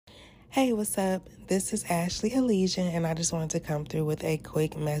Hey, what's up? This is Ashley Elysian, and I just wanted to come through with a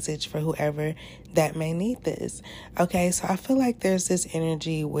quick message for whoever that may need this. Okay, so I feel like there's this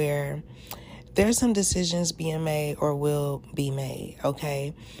energy where there's some decisions being made or will be made,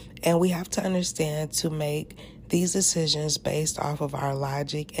 okay? And we have to understand to make these decisions based off of our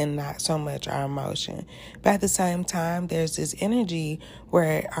logic and not so much our emotion. But at the same time, there's this energy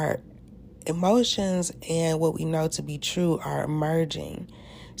where our emotions and what we know to be true are merging.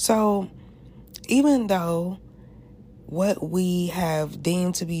 So even though what we have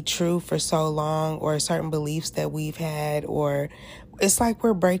deemed to be true for so long, or certain beliefs that we've had, or it's like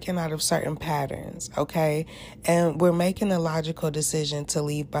we're breaking out of certain patterns, okay? And we're making a logical decision to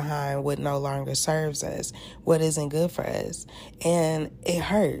leave behind what no longer serves us, what isn't good for us. And it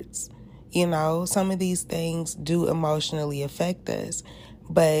hurts. You know, some of these things do emotionally affect us,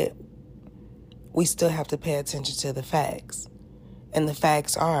 but we still have to pay attention to the facts. And the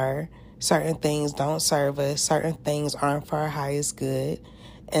facts are certain things don't serve us, certain things aren't for our highest good,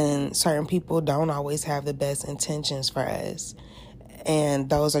 and certain people don't always have the best intentions for us. And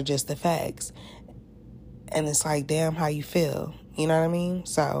those are just the facts. And it's like, damn, how you feel. You know what I mean?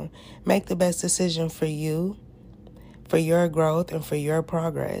 So make the best decision for you, for your growth, and for your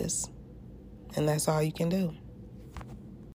progress. And that's all you can do.